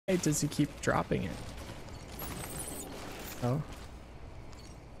Why does he keep dropping it? Oh.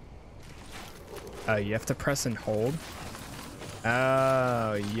 Oh, you have to press and hold?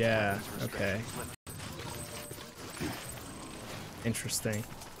 Oh, yeah. Okay. Interesting.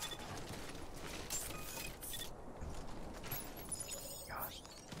 Gosh.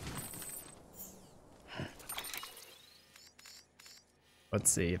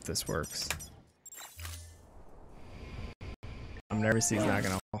 Let's see if this works. I'm nervous he's not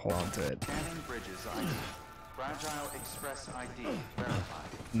gonna hold on to it. Fragile Express ID verified.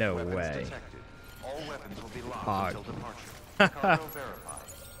 No Weapons way. Detected. All weapons will be locked Hog. until departure. Cargo verified.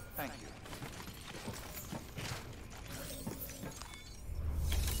 Thank you.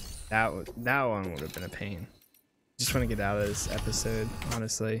 That one would have been a pain. Just want to get out of this episode,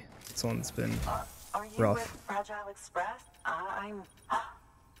 honestly. This one's been Are you rough. with Fragile Express? I'm...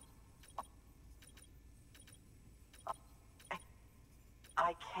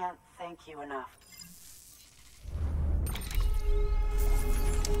 I can't thank you enough.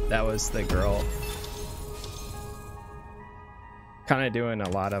 That was the girl. Kind of doing a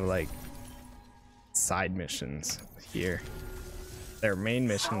lot of like side missions here. They're main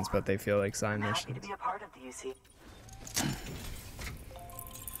missions, but they feel like side I'm happy missions. to be a part of the UC.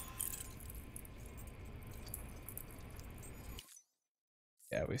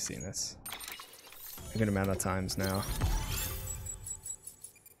 Yeah, we've seen this a good amount of times now.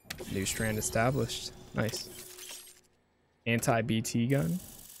 New strand established. Nice. Anti-BT gun.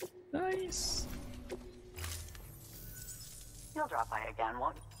 Nice. You'll drop by again,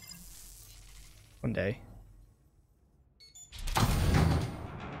 won't you? One day.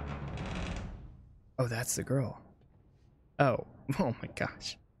 Oh, that's the girl. Oh, oh my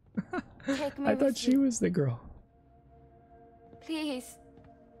gosh. Take me I thought with she you. was the girl. Please.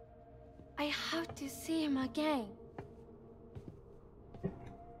 I have to see him again.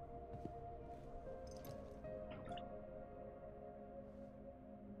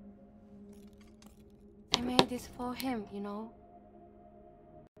 I made this for him, you know.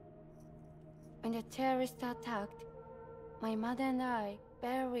 When the terrorists attacked, my mother and I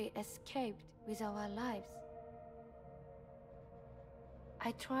barely escaped with our lives.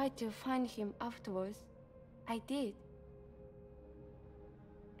 I tried to find him afterwards. I did.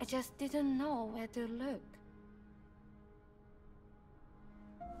 I just didn't know where to look.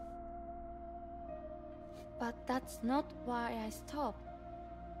 But that's not why I stopped.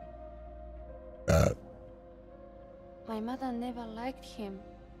 My mother never liked him.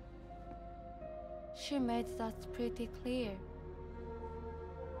 She made that pretty clear.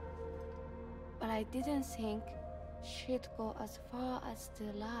 But I didn't think she'd go as far as to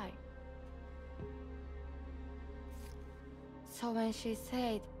lie. So when she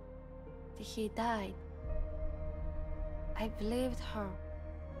said that he died, I believed her.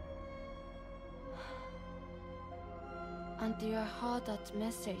 Until I heard that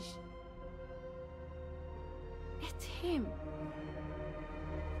message. It's him.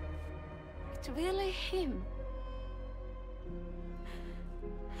 It's really him.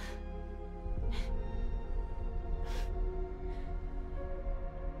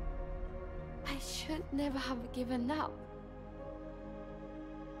 I should never have given up.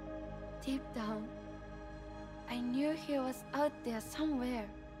 Deep down, I knew he was out there somewhere.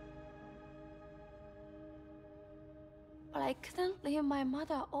 But I couldn't leave my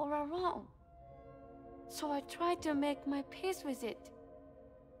mother all alone. So I tried to make my peace with it.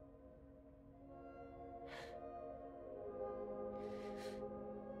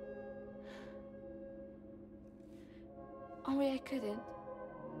 Only I couldn't.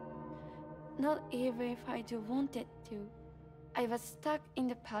 Not even if I do wanted to. I was stuck in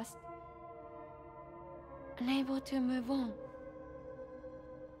the past, unable to move on.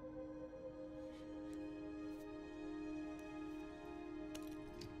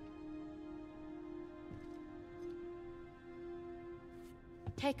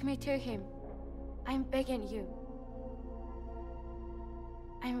 Take me to him. I'm begging you.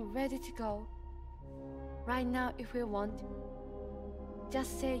 I'm ready to go. Right now, if you want.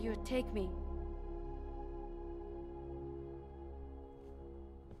 Just say you take me.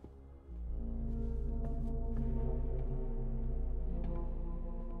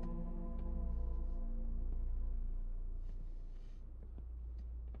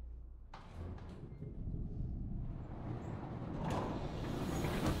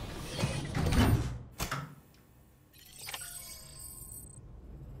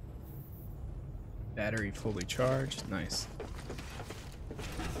 Battery fully charged. Nice.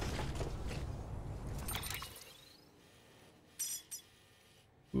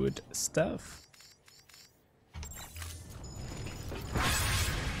 Good stuff.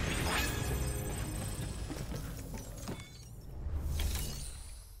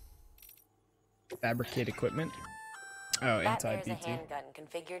 Fabricate equipment. Oh, That there's a anti-BT. handgun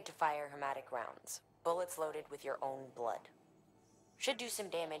configured to fire hematic rounds. Bullets loaded with your own blood. Should do some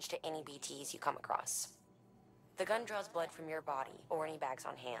damage to any BTs you come across. The gun draws blood from your body, or any bags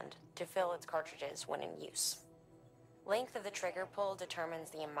on hand, to fill its cartridges when in use. Length of the trigger pull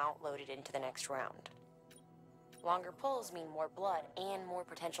determines the amount loaded into the next round. Longer pulls mean more blood and more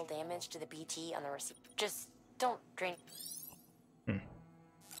potential damage to the BT on the receiver. Just don't drink.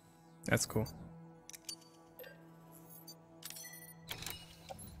 That's cool.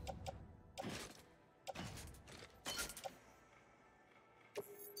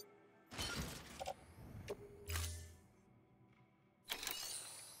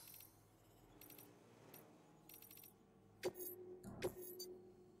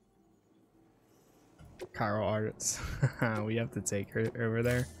 Carl Arts. We have to take her over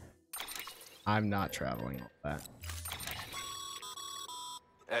there. I'm not traveling all that.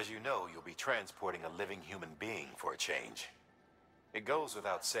 As you know, you'll be transporting a living human being for a change. It goes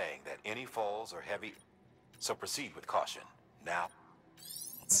without saying that any falls are heavy, so proceed with caution. Now.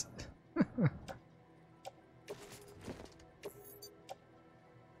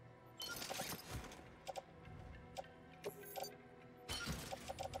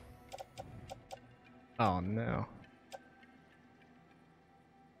 Oh no.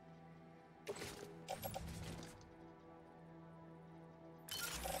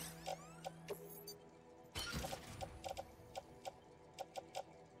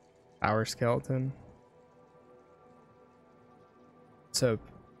 Power skeleton. So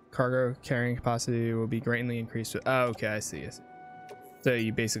cargo carrying capacity will be greatly increased. Oh, okay, I see. So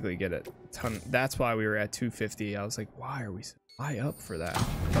you basically get a ton. That's why we were at 250. I was like, why are we so high up for that?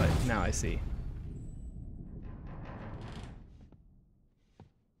 But now I see.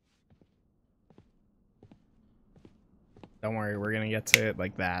 Don't worry, we're gonna get to it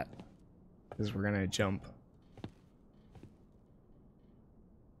like that, because we're gonna jump.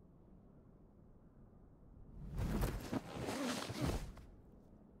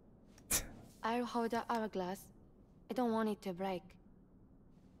 I'll hold the hourglass. I don't want it to break.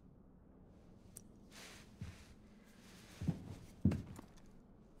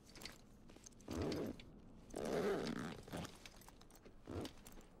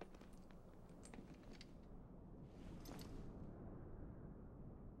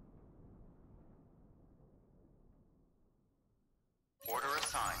 Order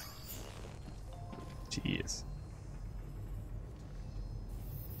assigned. Jeez.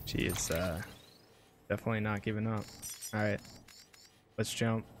 She is definitely not giving up. All right, let's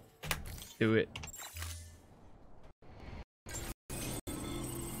jump. Do it.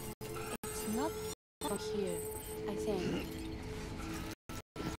 It's not from here, I think.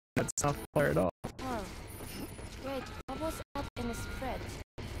 That's not far at all. Oh, wait, what was up in the spread?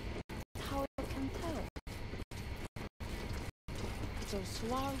 How you can tell? It'll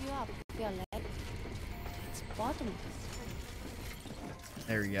swallow you up, feel like it's bottomless.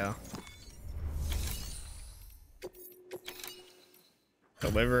 There we go.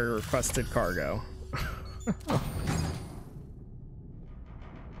 Deliver requested cargo.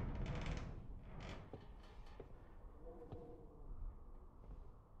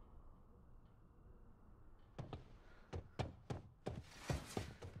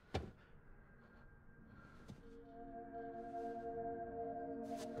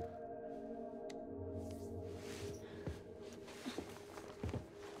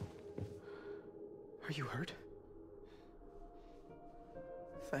 Are you hurt?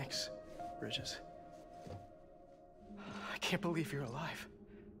 Thanks, Bridges. I can't believe you're alive.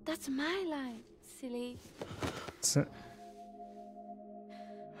 That's my line, silly. So,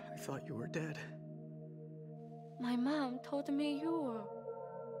 I thought you were dead. My mom told me you were.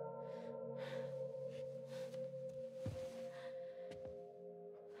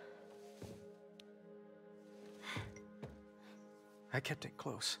 I kept it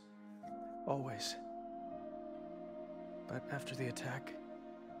close. Always. But after the attack,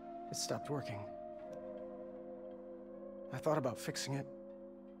 it stopped working. I thought about fixing it,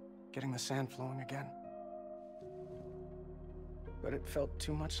 getting the sand flowing again. But it felt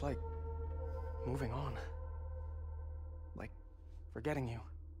too much like moving on. Like forgetting you.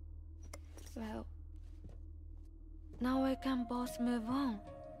 Well, now we can both move on.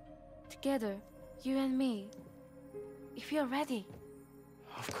 Together, you and me. If you're ready.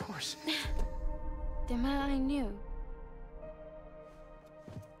 Of course. The man I knew.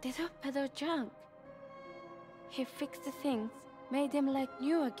 They don't peddle junk. He fixed the things, made them like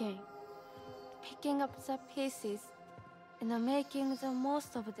new again. Picking up the pieces and making the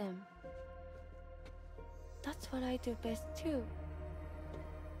most of them. That's what I do best too.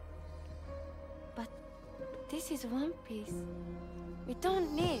 This is one piece. We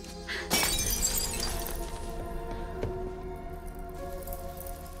don't need.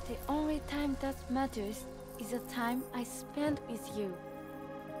 The only time that matters is the time I spend with you.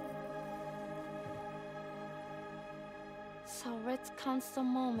 So let's count the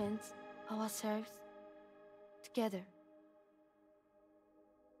moments ourselves together.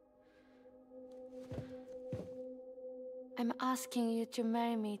 I'm asking you to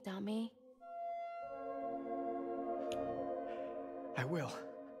marry me, Tommie. I will.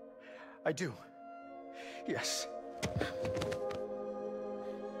 I do. Yes.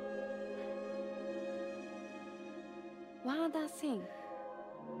 One other thing.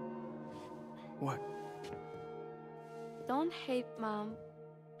 What? Don't hate Mom,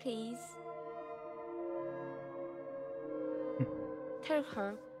 please. Tell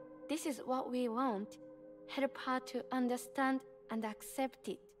her this is what we want. Help her to understand and accept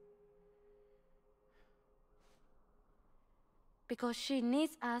it. Because she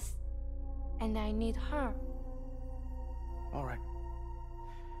needs us, and I need her. All right.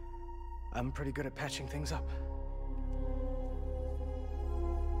 I'm pretty good at patching things up.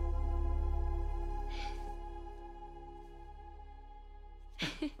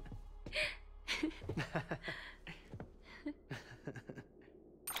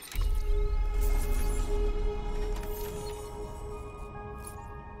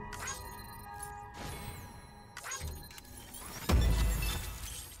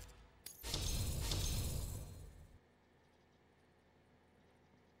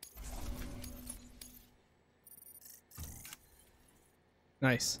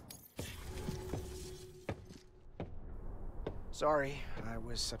 Nice. Sorry, I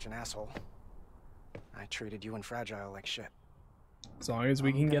was such an asshole. I treated you and Fragile like shit. As long as we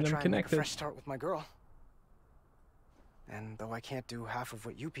I'm can gonna get them try and make a connected. fresh start with my girl. And though I can't do half of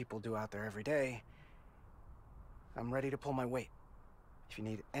what you people do out there every day, I'm ready to pull my weight. If you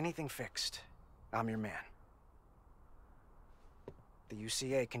need anything fixed, I'm your man. The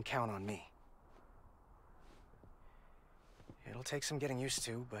UCA can count on me. It'll take some getting used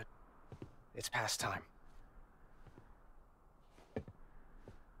to, but it's past time.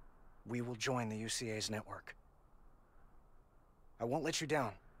 We will join the UCA's network. I won't let you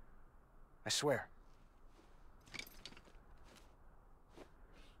down. I swear.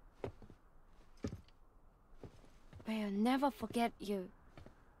 We'll never forget you.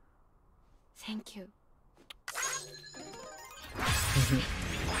 Thank you.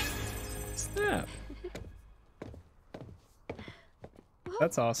 Snap.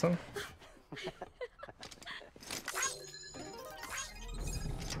 That's awesome.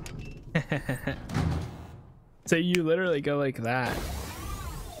 So you literally go like that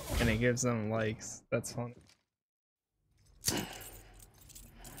and it gives them likes. That's funny.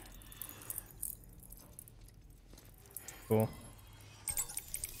 Cool.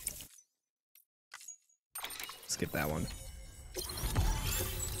 Skip that one.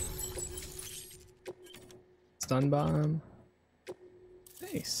 Stun bomb.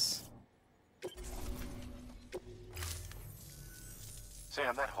 Nice.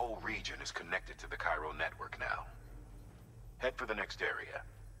 Sam, that whole region is connected to the Cairo network now. Head for the next area.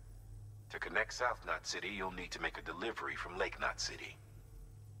 To connect South Knot City, you'll need to make a delivery from Lake Knot City.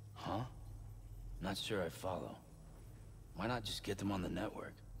 Huh? Not sure I follow. Why not just get them on the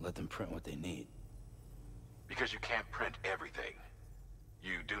network? Let them print what they need. Because you can't print everything.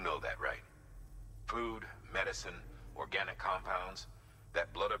 You do know that, right? Food, medicine, organic compounds,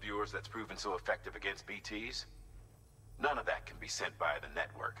 that blood of yours that's proven so effective against BTs? None of that can be sent by the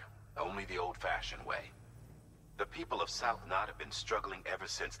network. Only the old-fashioned way. The people of South Knot have been struggling ever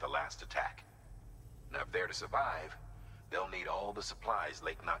since the last attack. Now, if they're to survive, they'll need all the supplies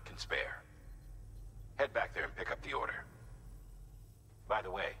Lake Knot can spare. Head back there and pick up the order. By the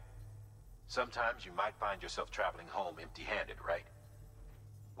way, sometimes you might find yourself traveling home empty-handed, right?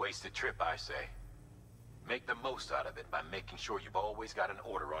 Wasted trip, I say. Make the most out of it by making sure you've always got an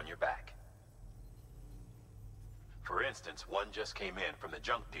order on your back. For instance, one just came in from the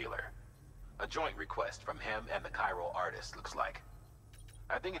junk dealer. A joint request from him and the Cairo artist, looks like.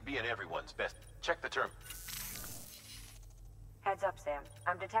 I think it'd be in everyone's best. Check the term. Heads up, Sam.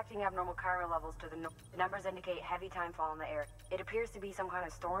 I'm detecting abnormal Cairo levels to the north. The numbers indicate heavy timefall in the air. It appears to be some kind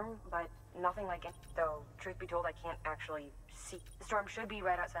of storm, but nothing like it. Though, truth be told, I can't actually see. The storm should be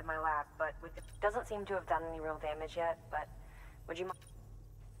right outside my lab, but doesn't seem to have done any real damage yet, but would you mind?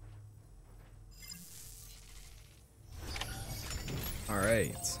 All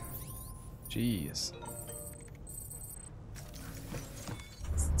right. Jeez.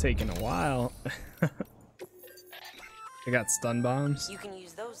 It's taking a while. I got stun bombs. You can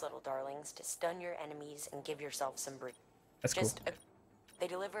use those little darlings things to stun your enemies and give yourself some breathing. That's cool. They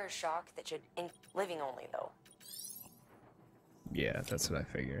deliver a shock that should... living only, though. Yeah, that's what I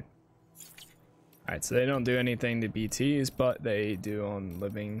figured. Alright, so they don't do anything to BTs, but they do on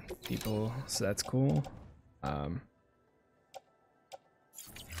living people, so that's cool.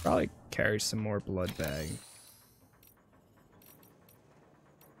 Probably carry some more blood bag.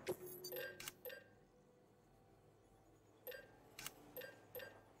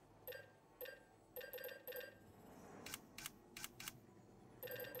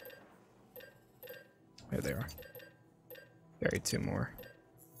 There they are. Carry 2 more.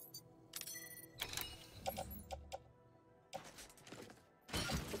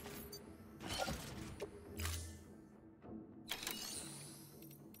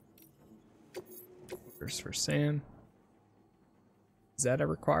 For Sam. Is that a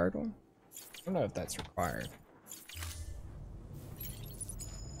required one? I don't know if that's required.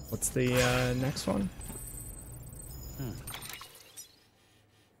 What's the next one?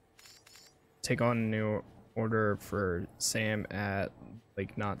 Take on a new order for Sam at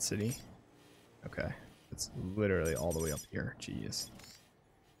Lake Knot City. Okay, it's literally all the way up here. Jeez.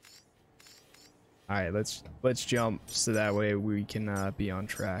 All right, let's jump so that way we can be on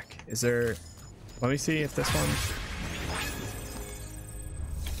track. Is there? Let me see if this one,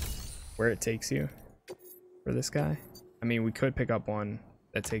 where it takes you for this guy. I mean, we could pick up one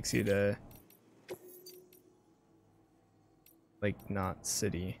that takes you to Lake Knot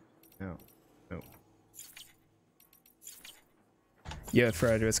City. No. Yeah,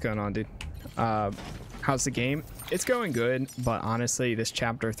 Fred, what's going on, dude? How's the game? It's going good, but honestly, this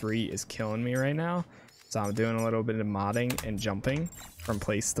chapter 3 is killing me right now. So I'm doing a little bit of modding and jumping from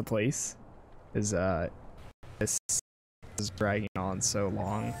place to place. Is this is dragging on so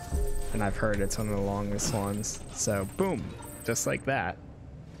long, and I've heard it's one of the longest ones. So boom, just like that.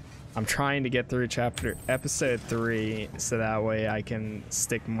 I'm trying to get through episode 3 so that way I can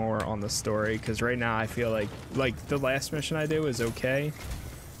stick more on the story, because right now I feel like the last mission I did was okay,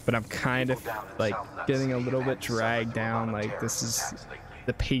 but I'm kind of like getting a little bit dragged down. Like, this is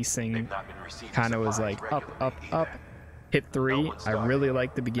the pacing kind of was like up. Hit 3, I really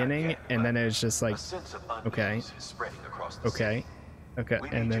liked the beginning, and then it was just like, okay,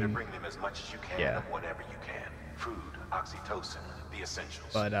 and then yeah.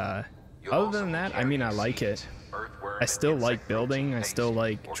 But other than that, I mean, I like it. I still like building, I still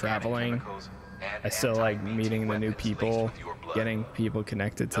like traveling, I still like meeting the new people, getting people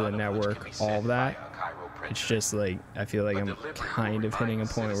connected to the network, all of that. It's just like, I feel like I'm kind of hitting a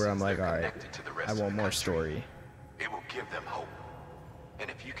point where I'm like, alright, I want more story. It will give them hope. And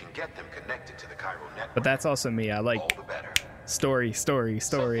if you can get them connected to the Cairo network, but that's also me. I like story.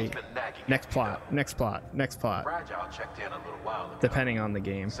 Next plot. Fragile checked in a little while ago, depending on the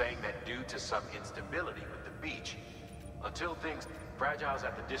game. saying that due to some instability with the beach, until things Fragile's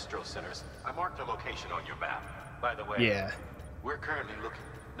at the distro centers. I marked the location on your map. By the way, yeah, we're currently looking.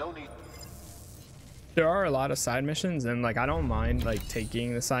 No need. There are a lot of side missions, and like I don't mind like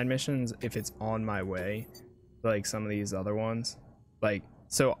taking the side missions if it's on my way. Like some of these other ones, like,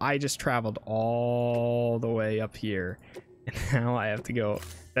 so I just traveled all the way up here, and now I have to go.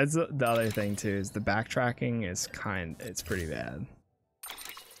 That's the other thing too, is the backtracking is it's pretty bad.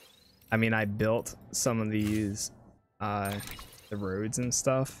 I mean, I built some of these the roads and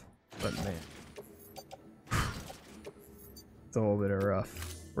stuff, but man, it's a little bit of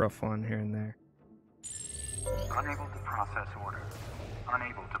rough one here and there. Unable to process order.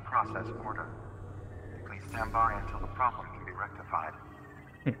 Unable to process order. Please stand by until the problem can be rectified.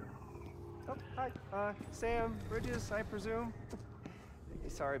 Oh, hi, Sam, Bridges, I presume.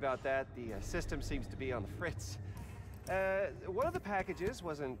 Sorry about that. The system seems to be on the fritz. One of the packages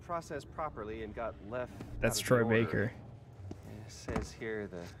wasn't processed properly and got left. That's Troy Baker. It says here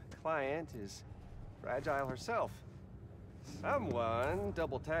the client is Fragile herself. Someone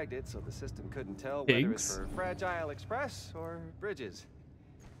double tagged it so the system couldn't tell whether it was for Fragile Express or Bridges.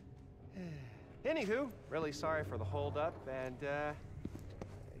 Anywho, really sorry for the holdup, and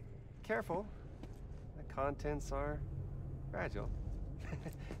careful. The contents are fragile.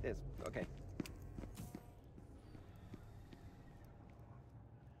 It's okay.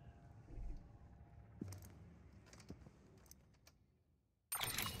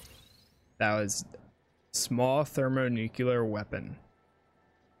 That was small thermonuclear weapon.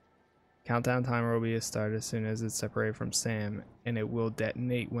 Countdown timer will be started as soon as it's separated from Sam, and it will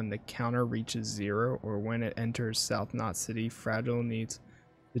detonate when the counter reaches 0 or when it enters South Knot City. Fragile needs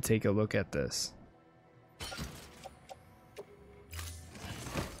to take a look at this.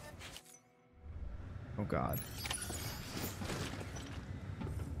 Oh god.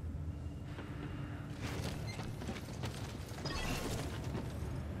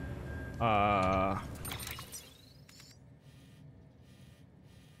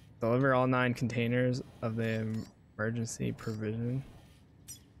 Deliver all 9 containers of the emergency provision.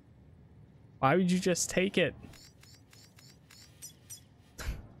 Why would you just take it?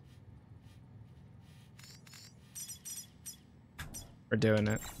 We're doing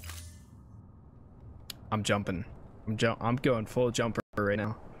it. I'm jumping. I'm going full jumper right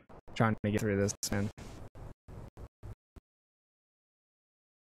now. Trying to get through this, man.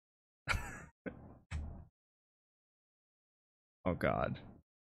 Oh God.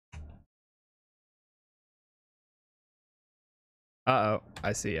 Uh-oh.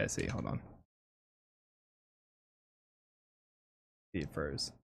 I see. Hold on. See it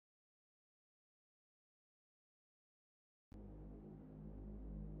first.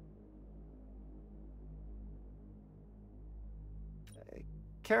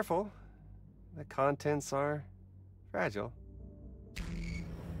 Careful. The contents are fragile.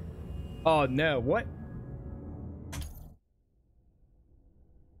 Oh no, what?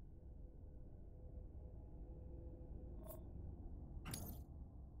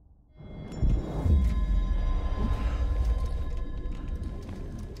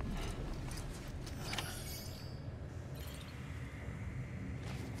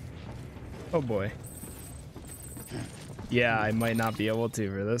 Oh boy. Yeah, I might not be able to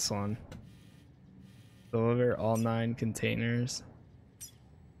for this one. Deliver all 9 containers.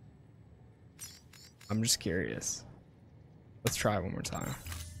 I'm just curious. Let's try one more time.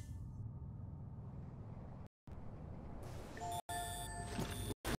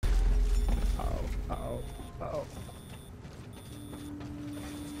 Uh-oh.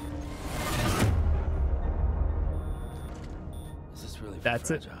 Is this really That's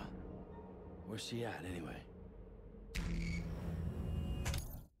fragile? it. Where's she at anyway?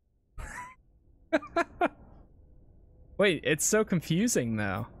 Wait, it's so confusing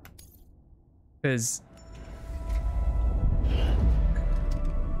though. Because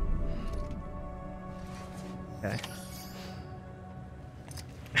okay.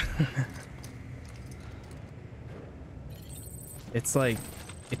 It's like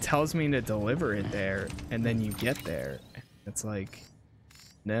it tells me to deliver it there and then you get there. It's like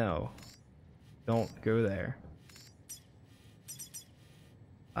no. Don't go there.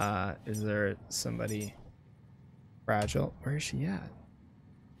 Is there somebody fragile? Where is she at?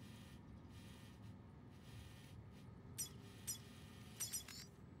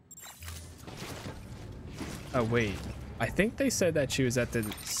 Oh wait, I think they said that she was at the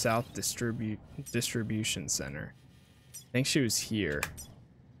South Distribution Center. I think she was here.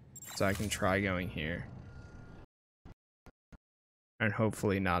 So I can try going here. And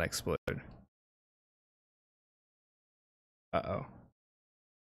hopefully not explode. Uh-oh.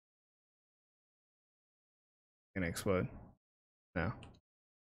 Gonna explode? No.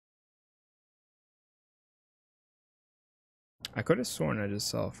 I could have sworn I just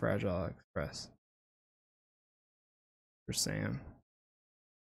saw Fragile Express. For Sam.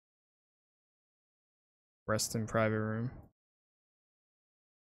 Rest in private room.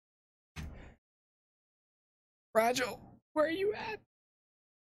 Fragile, where are you at?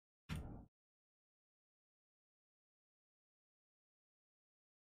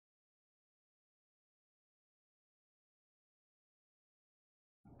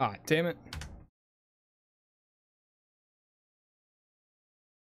 Ah, damn it.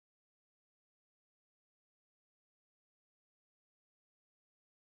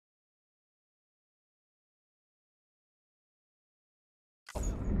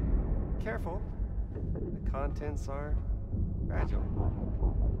 Careful. The contents are fragile.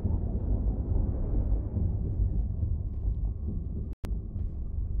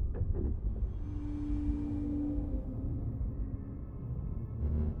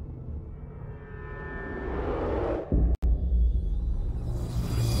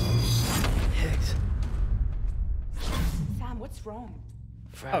 Sam, what's wrong?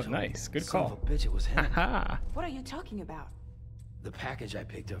 Fragile. Oh, nice. Good Son call. of a bitch, it was him. What are you talking about? The package I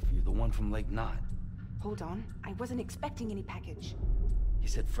picked up for you, the one from Lake Knot. Hold on. I wasn't expecting any package. He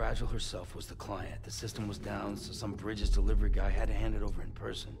said Fragile herself was the client. The system was down, so some Bridges delivery guy had to hand it over in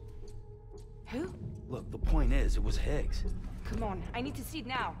person. Who? Look, the point is, it was Higgs. Come on, I need to see it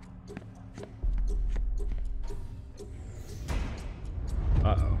now.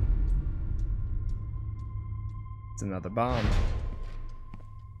 Uh-oh. It's another bomb.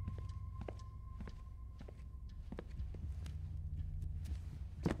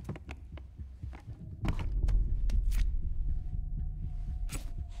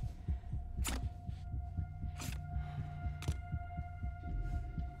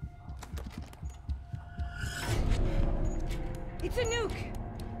 It's a nuke!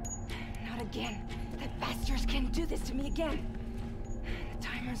 again. The bastards can't do this to me again. The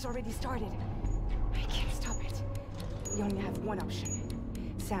timer's already started. I can't stop it. We only have one option.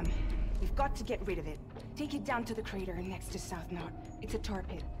 Sam, we've got to get rid of it. Take it down to the crater next to South Knot. It's a tar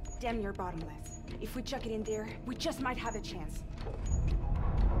pit, damn near bottomless. If we chuck it in there, we just might have a chance.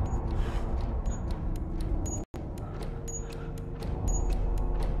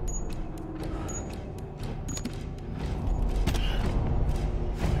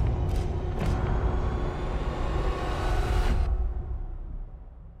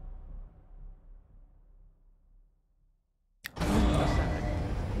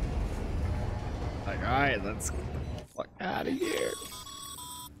 Let's get the fuck out of here.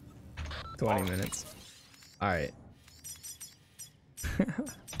 20 minutes. All right.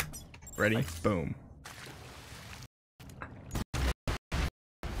 Ready? Boom.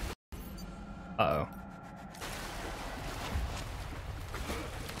 Uh-oh.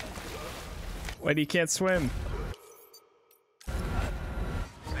 Wait, he can't swim.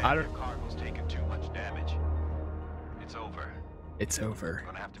 I don't. Your cargo's taken too much damage. It's over. It's over. I'm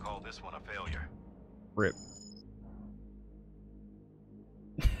gonna have to call this one a failure. Rip.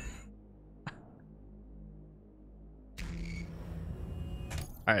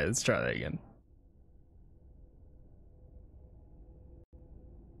 All right, let's try that again.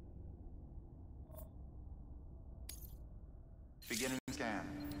 Beginning scan.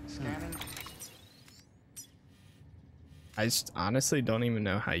 Scanning. I just honestly don't even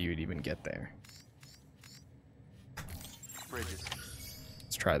know how you would even get there. Bridges.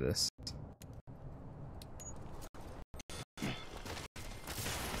 Let's try this.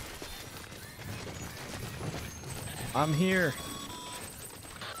 I'm here.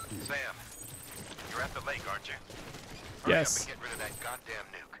 Sam, you're at the lake, aren't you? Yes. Hurry up and get rid of that goddamn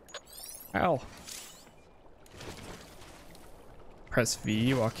nuke. Ow. Press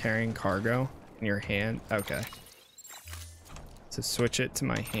V while carrying cargo in your hand. Okay. So switch it to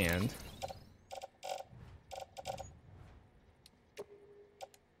my hand.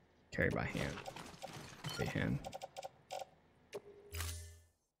 Carry by hand. Okay, hand.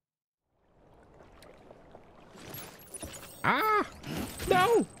 Ah!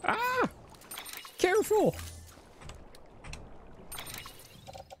 No! Ah! Careful!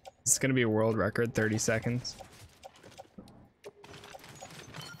 This is gonna be a world record, 30 seconds.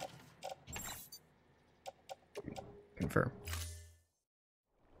 Confirm.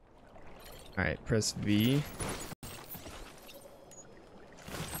 Alright, press V.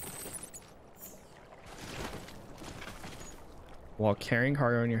 While carrying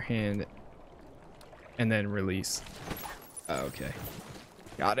cargo in your hand, and then release. Oh, okay.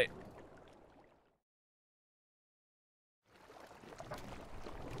 Got it.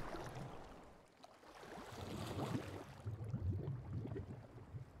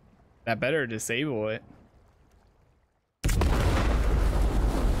 That better disable it.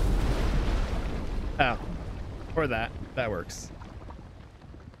 Oh, or that. That works.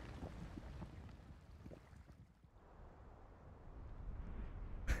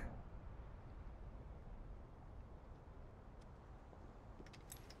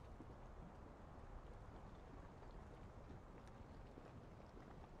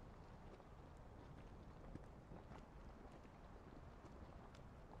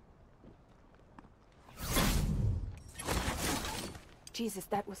 Jesus,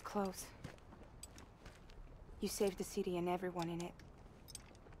 that was close. You saved the city and everyone in it.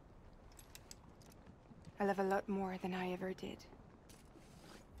 I love a lot more than I ever did.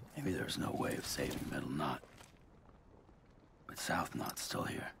 Maybe there's no way of saving Middle Knot. But South Knot's still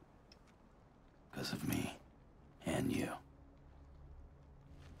here. Because of me. And you.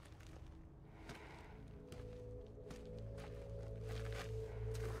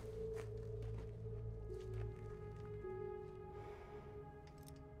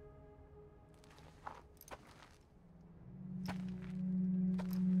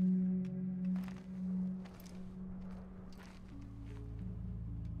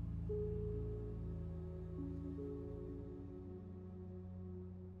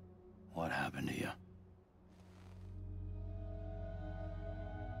 What happened to you?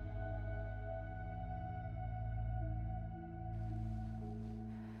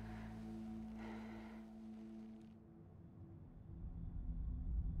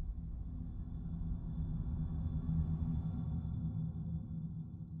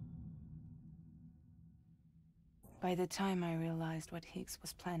 By the time I realized what Higgs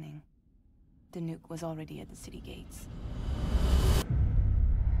was planning, the nuke was already at the city gates.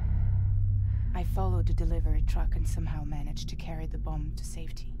 I followed the delivery truck and somehow managed to carry the bomb to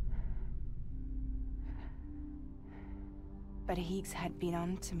safety. but Higgs had been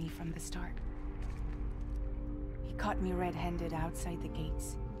on to me from the start. He caught me red-handed outside the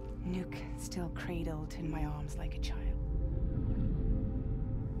gates, Nuke still cradled in my arms like a child.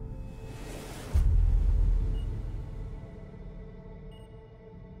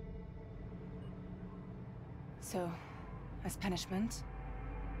 So, as punishment,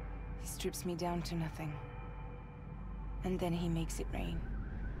 he strips me down to nothing. And then he makes it rain.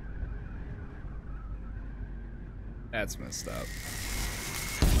 That's messed up.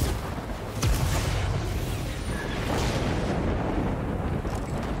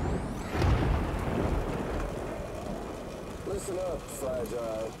 Listen up,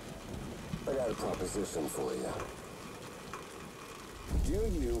 Fragile. I got a proposition for you.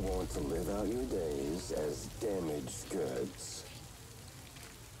 Do you want to live out your days as damaged goods?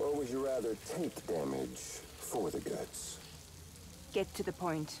 Or would you rather take damage for the goods? Get to the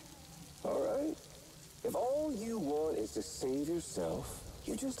point. All right. If all you want is to save yourself,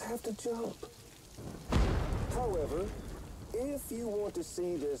 you just have to jump. However, if you want to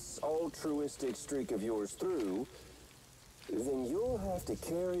see this altruistic streak of yours through, then you'll have to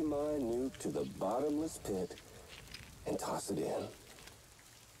carry my nuke to the bottomless pit and toss it in.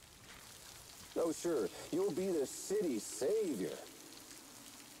 Oh, sure, you'll be the city's savior.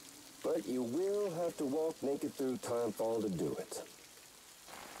 But you will have to walk naked through Timefall to do it.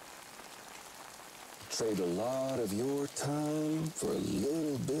 Trade a lot of your time for a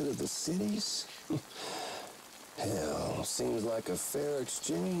little bit of the city's? Hell, seems like a fair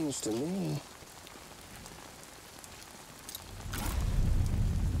exchange to me.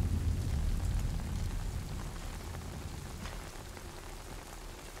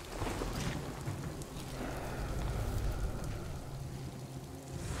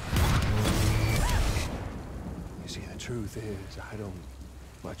 Truth is, I don't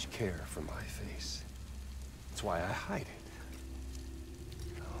much care for my face. That's why I hide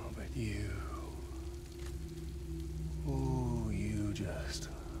it. Oh, but you... Ooh, you just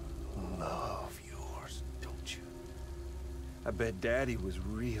love yours, don't you? I bet Daddy was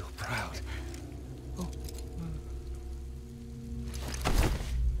real proud. Oh.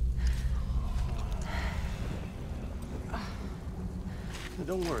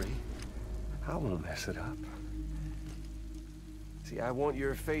 Don't worry. I won't mess it up. See, I want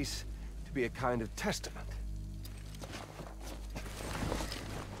your face to be a kind of testament.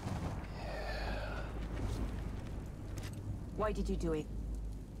 Why did you do it?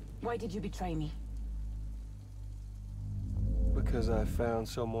 Why did you betray me? Because I found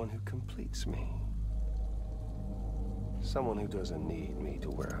someone who completes me. Someone who doesn't need me to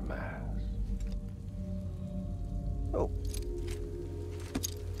wear a mask. Oh.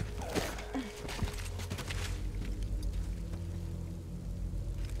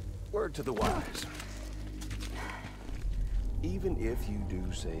 Word to the wise. Even if you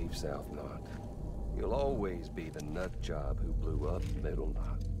do save South Knot, you'll always be the nut job who blew up Middle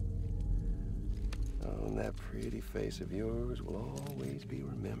Knot. Oh, and that pretty face of yours will always be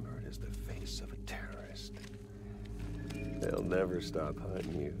remembered as the face of a terrorist. They'll never stop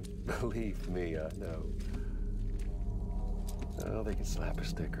hunting you. Believe me, I know. Oh, they can slap a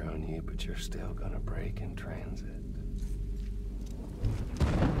sticker on you, but you're still gonna break in transit.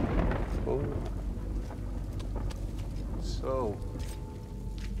 Oh. So,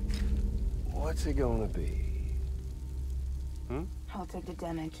 what's it gonna be? Hmm? I'll take the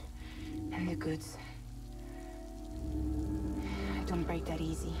damage and the goods. I don't break that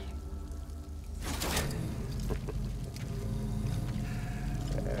easy.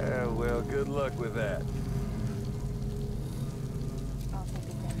 Well, good luck with that. I'll take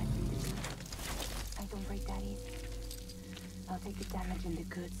the damage. I don't break that easy. I'll take the damage and the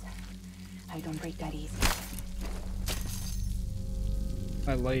goods. I don't break that easy.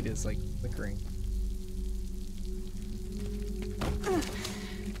 My light is like flickering.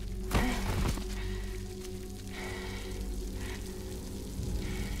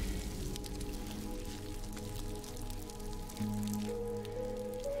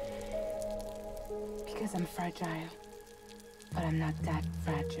 Because I'm fragile, but I'm not that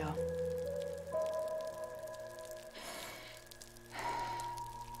fragile.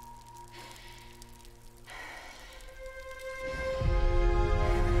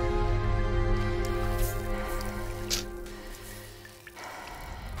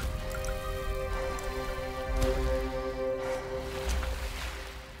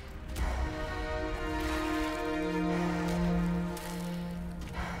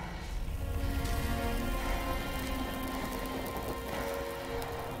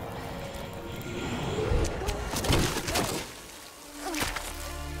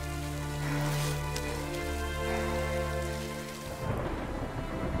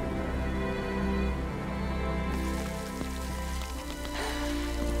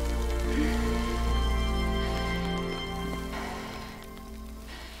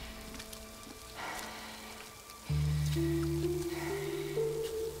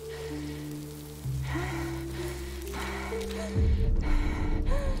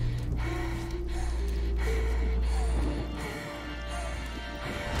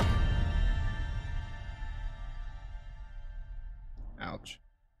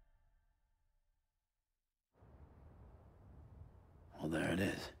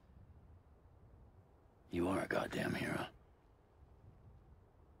 You are a goddamn hero.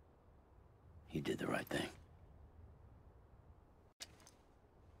 You did the right thing.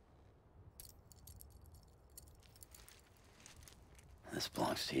 This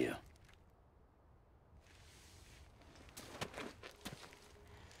belongs to you.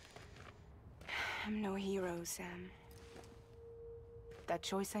 I'm no hero, Sam. That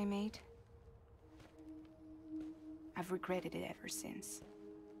choice I made, I've regretted it ever since.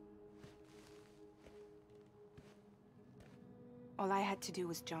 All I had to do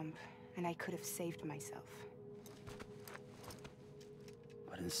was jump, and I could have saved myself.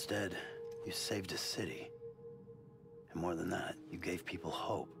 But instead, you saved a city. And more than that, you gave people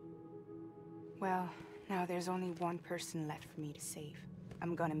hope. Well, now there's only one person left for me to save.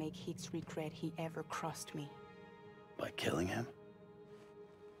 I'm gonna make Heats regret he ever crossed me. By killing him?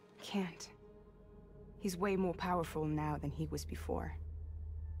 Can't. He's way more powerful now than he was before.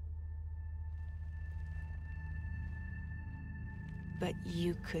 But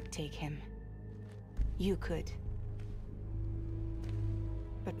you could take him. You could.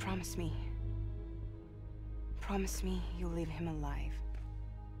 But promise me. Promise me you'll leave him alive.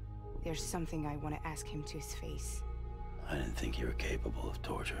 There's something I want to ask him to his face. I didn't think you were capable of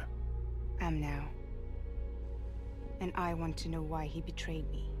torture. Am now. And I want to know why he betrayed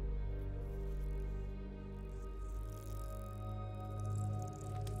me.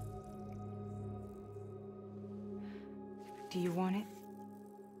 Do you want it?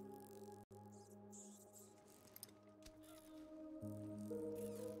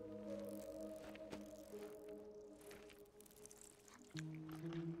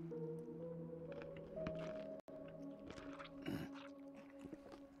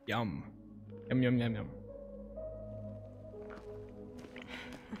 Yum. Yum, yum, yum, yum.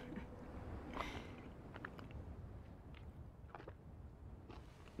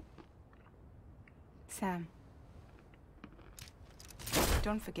 Sam.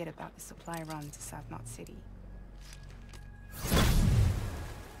 Don't forget about the supply run to South Knot City.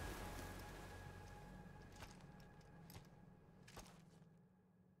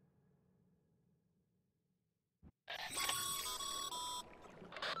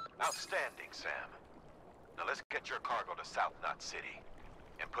 Outstanding, Sam. Now let's get your cargo to South Knot City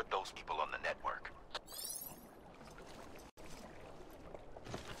and put those people on the network.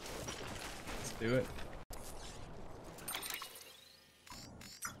 Let's do it.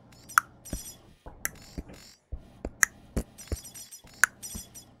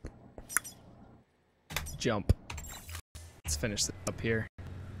 Jump. Let's finish this up here.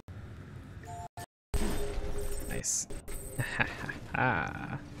 Nice.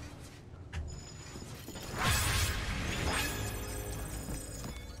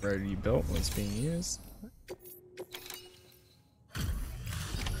 Road you built was being used.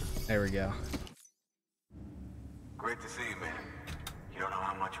 There we go. Great to see you, man. You don't know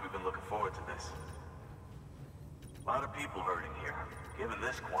how much we've been looking forward to this. A lot of people hurting here. Given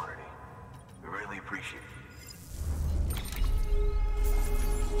this quantity, we really appreciate it.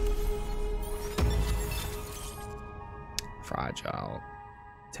 Fragile.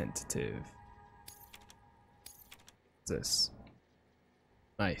 Tentative. What's this?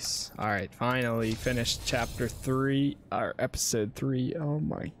 Nice. Alright, finally finished chapter 3, or episode 3. Oh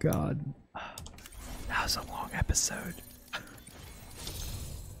my god. That was a long episode.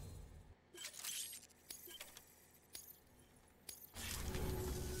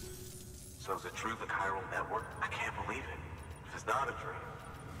 So is it true the chiral network? I can't believe it. If it's not a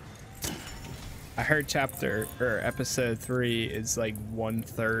dream. I heard episode 3 is like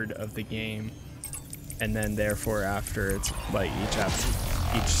 1/3 of the game, and then therefore after it's like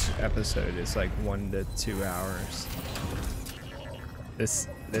each episode is like 1 to 2 hours. This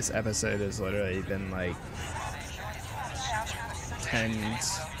episode has literally been like 10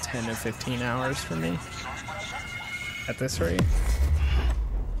 to 15 hours for me at this rate.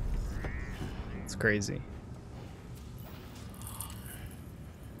 It's crazy.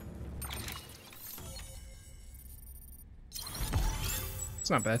 It's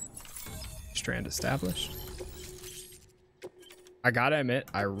not bad. Strand established. I gotta admit,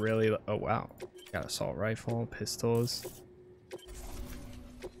 I really... Oh, wow. Got assault rifle, pistols.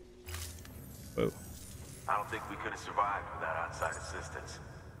 Whoa. I don't think we could have survived without outside assistance.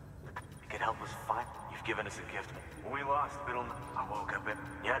 You could help us find. You've given us a gift. When we lost Middleton, I woke up and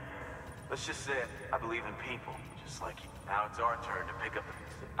yet, let's just say it, I believe in people, just like you. Now it's our turn to pick up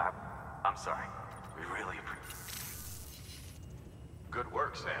the... I'm sorry. We really appreciate it. Good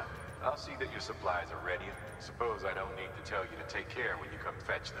work, Sam. I'll see that your supplies are ready. Suppose I don't need to tell you to take care when you come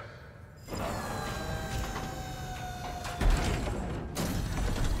fetch them.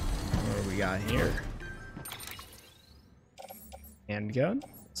 What do we got here? handgun,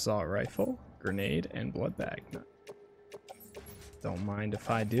 assault rifle, grenade, and blood bag. Don't mind if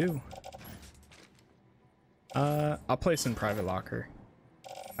I do. I'll place in private locker.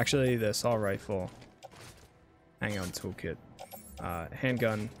 Actually, the assault rifle. Hang on, toolkit.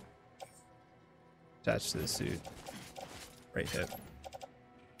 Handgun. Attached to the suit. Right hip.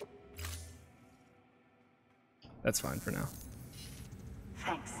 That's fine for now.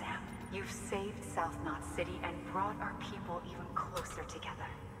 Thanks, Sam. You've saved South Knot City and brought our people even closer together.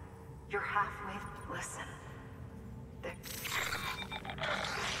 You're halfway. Listen.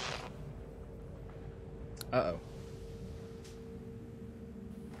 Uh-oh.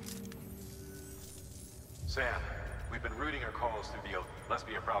 Sam, we've been routing our calls through the open. Must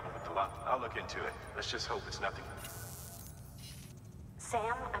be a problem with the lock. I'll look into it. Let's just hope it's nothing.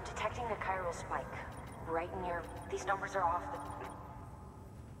 Sam, I'm detecting a chiral spike. Right in your... These numbers are off the...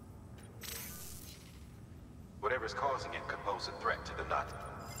 Whatever's causing it could pose a threat to the nut.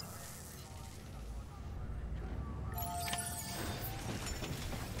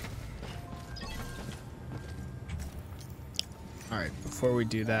 Alright, before we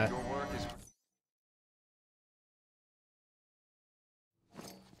do that...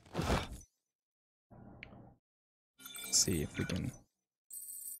 see if we can...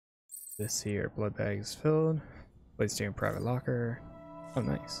 This here, blood bag is filled. Placed here in private locker. Oh,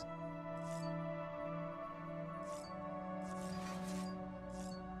 nice.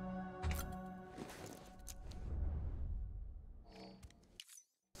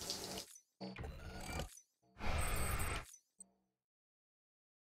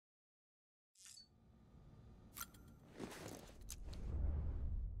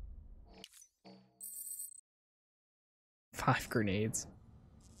 Five grenades.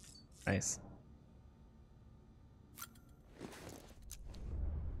 Nice.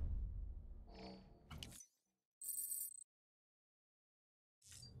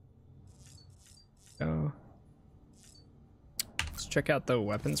 Oh. Let's check out the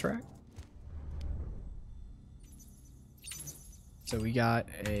weapons rack. So we got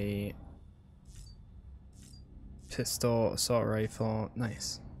a pistol, assault rifle.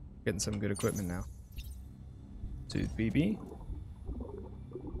 Nice. Getting some good equipment now. Tooth BB.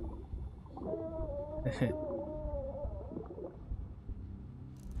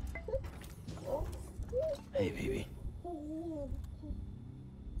 Hey, baby.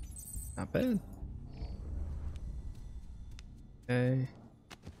 Not bad. Okay.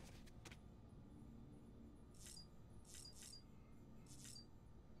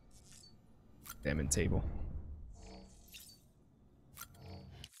 Diamond table.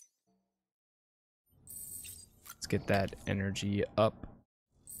 Let's get that energy up.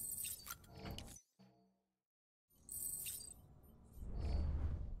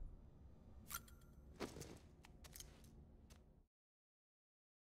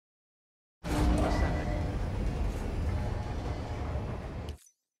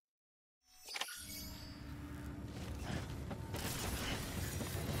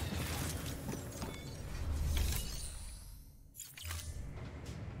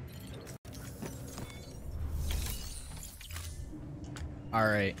 All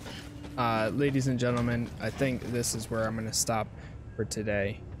right, ladies and gentlemen, I think this is where I'm going to stop for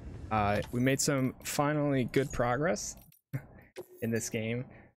today. We made some finally good progress in this game.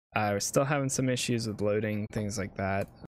 We're still having some issues with loading, things like that.